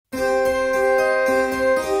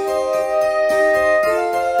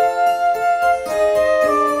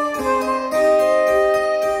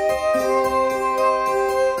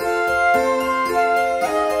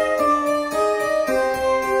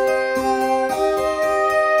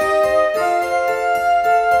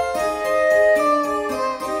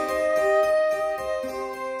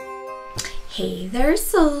our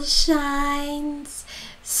soul shines.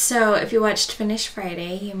 So if you watched Finish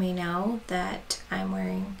Friday, you may know that I'm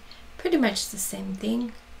wearing pretty much the same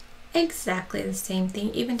thing. Exactly the same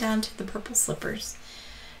thing, even down to the purple slippers.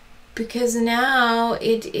 Because now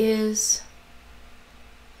it is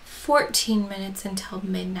 14 minutes until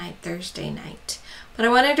midnight Thursday night. But I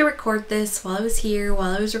wanted to record this while I was here,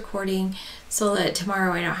 while I was recording, so that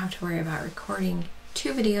tomorrow I don't have to worry about recording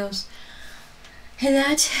 2 videos. And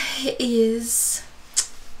that is...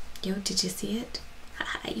 Yo, did you see it?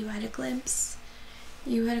 You had a glimpse.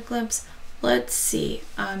 You had a glimpse. Let's see.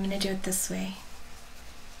 I'm going to do it this way.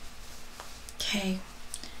 Okay.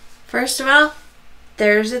 First of all,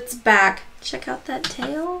 there's its back. Check out that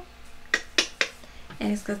tail.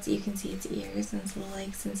 And it's got, you can see its ears and its little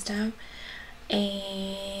legs and stuff.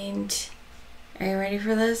 And are you ready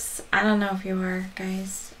for this? I don't know if you are,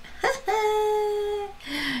 guys.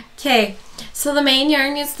 Okay, so the main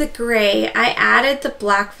yarn is the gray. I added the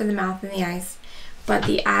black for the mouth and the eyes, but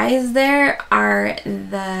the eyes there are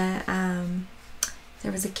the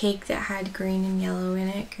there was a cake that had green and yellow in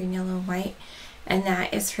it, green, yellow, and white, and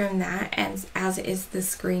that is from that, and as is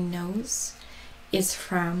this green nose is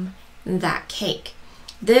from that cake.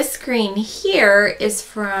 This green here is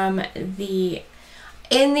from the,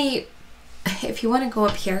 if you want to go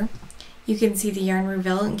up here, you can see the yarn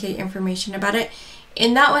reveal and get information about it.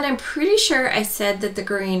 In that one, I'm pretty sure I said that the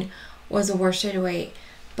green was a worsted weight,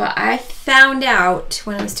 but I found out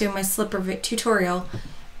when I was doing my slipper tutorial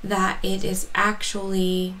that it is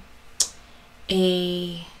actually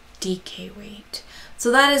a DK weight.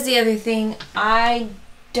 So that is the other thing I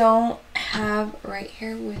don't have right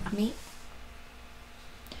here with me.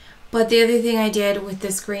 But the other thing I did with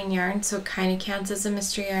this green yarn, so it kind of counts as a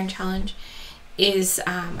mystery yarn challenge, is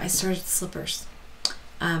I started slippers.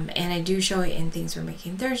 And I do show it in things we're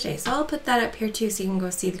making Thursday. So I'll put that up here too so you can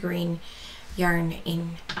go see the green yarn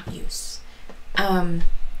in use.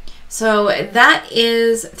 So that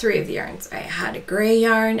is 3 of the yarns. I had a gray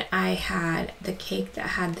yarn, I had the cake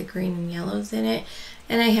that had the green and yellows in it,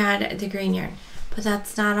 and I had the green yarn. But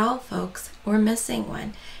that's not all, folks. We're missing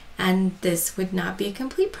one. And this would not be a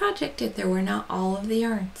complete project if there were not all of the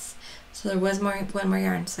yarns. So there was one more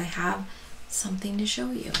yarn. So I have something to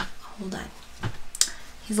show you. Hold on.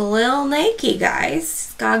 He's a little naked, guys.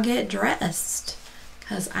 He's gotta get dressed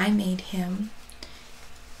because I made him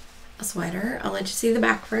a sweater. I'll let you see the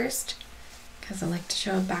back first because I like to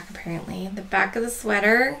show the back apparently. The back of the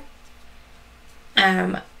sweater.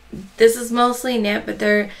 This is mostly knit, but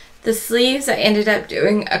the sleeves I ended up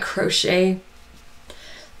doing a crochet.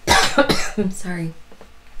 I'm sorry.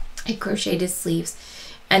 I crocheted his sleeves.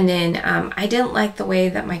 And then I didn't like the way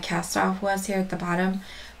that my cast off was here at the bottom.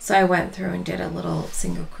 So I went through and did a little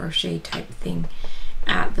single crochet type thing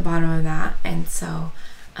at the bottom of that. And so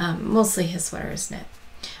mostly his sweater is knit.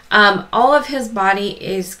 All of his body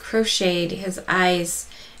is crocheted. His eyes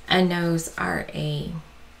and nose are a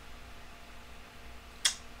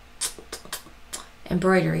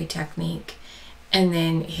embroidery technique. And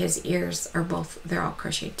then his ears are both, they're all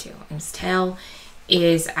crocheted too. And his tail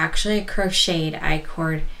is actually a crocheted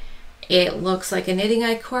I-cord. It looks like a knitting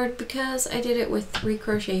I-cord because I did it with 3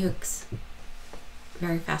 crochet hooks.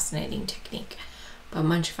 Very fascinating technique, but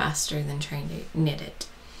much faster than trying to knit it.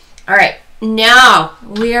 All right, now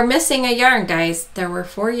we are missing a yarn, guys. There were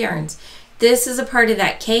 4 yarns. This is a part of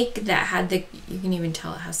that cake that had the, you can even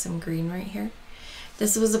tell it has some green right here.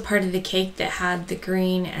 This was a part of the cake that had the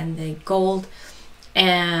green and the gold.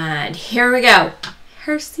 And here we go.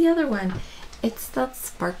 Here's the other one. It's that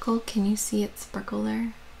sparkle. Can you see it sparkle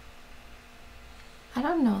there? I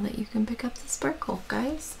don't know that you can pick up the sparkle,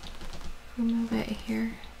 guys. Remove it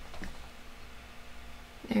here.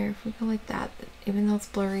 There, if we go like that, even though it's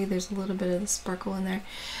blurry, there's a little bit of the sparkle in there.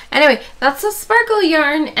 Anyway, that's the sparkle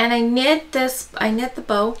yarn, and I knit this, I knit the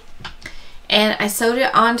bow, and I sewed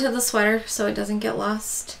it onto the sweater so it doesn't get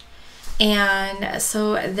lost. And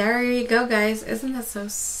so there you go, guys. Isn't that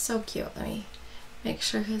so cute? Let me make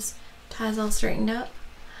sure his tie's all straightened up.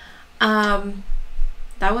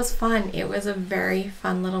 That was fun. It was a very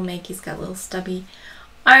fun little make. He's got little stubby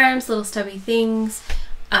arms, little stubby things.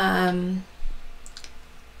 I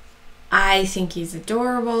think he's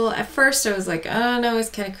adorable. At first I was like, oh no,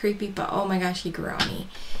 he's kind of creepy, but oh my gosh, he grew on me.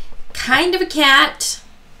 Kind of a cat.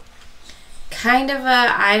 Kind of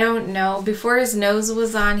a, I don't know. Before his nose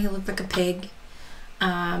was on, he looked like a pig.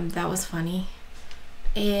 That was funny.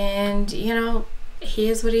 And, you know, he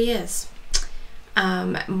is what he is.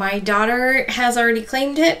 My daughter has already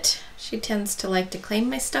claimed it. She tends to like to claim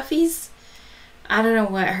my stuffies. I don't know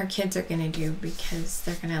what her kids are going to do because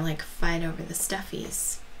they're going to like fight over the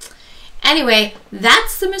stuffies. Anyway,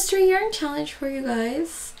 that's the mystery yarn challenge for you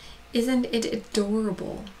guys. Isn't it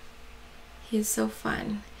adorable? He's so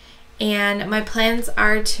fun. And my plans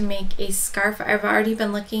are to make a scarf. I've already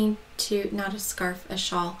been looking to, not a scarf, a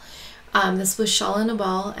shawl. This was shawl in a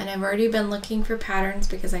ball, and I've already been looking for patterns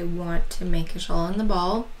because I want to make a shawl in the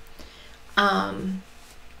ball. And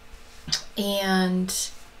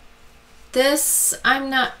this, I'm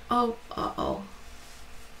not, oh,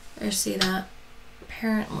 I see that.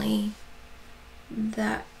 Apparently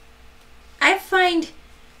that I find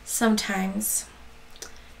sometimes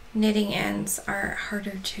knitting ends are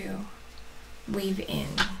harder to weave in.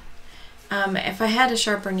 If I had a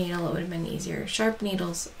sharper needle, it would have been easier. Sharp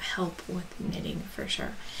needles help with knitting for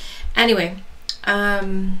sure. Anyway,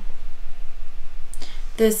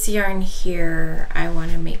 this yarn here, I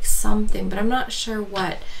want to make something, but I'm not sure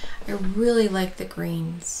what. I really like the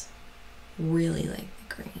greens. Really like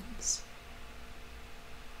the greens.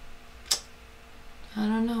 I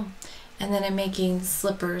don't know. And then I'm making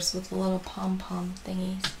slippers with the little pom-pom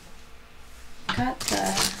thingies. Got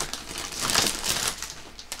the...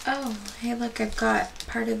 Oh, hey look, I've got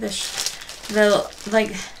part of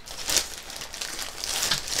like,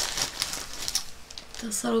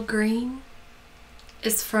 this little green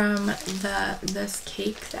is from this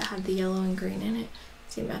cake that had the yellow and green in it.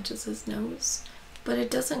 See, it matches his nose, but it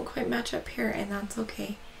doesn't quite match up here, and that's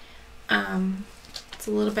okay. It's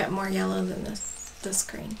a little bit more yellow than this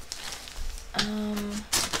green.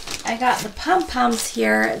 I got the pom-poms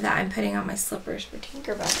here that I'm putting on my slippers for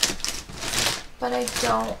Tinkerbell, but I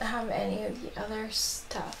don't have any of the other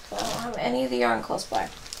stuff. I don't have any of the yarn close by.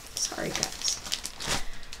 Sorry, guys.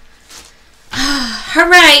 All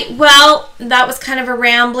right, well, that was kind of a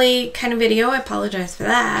rambly kind of video. I apologize for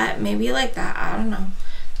that. Maybe you like that. I don't know,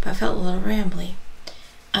 but I felt a little rambly.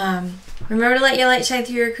 Remember to let your light shine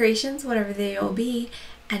through your creations, whatever they will be,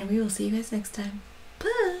 and we will see you guys next time.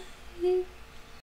 Bye.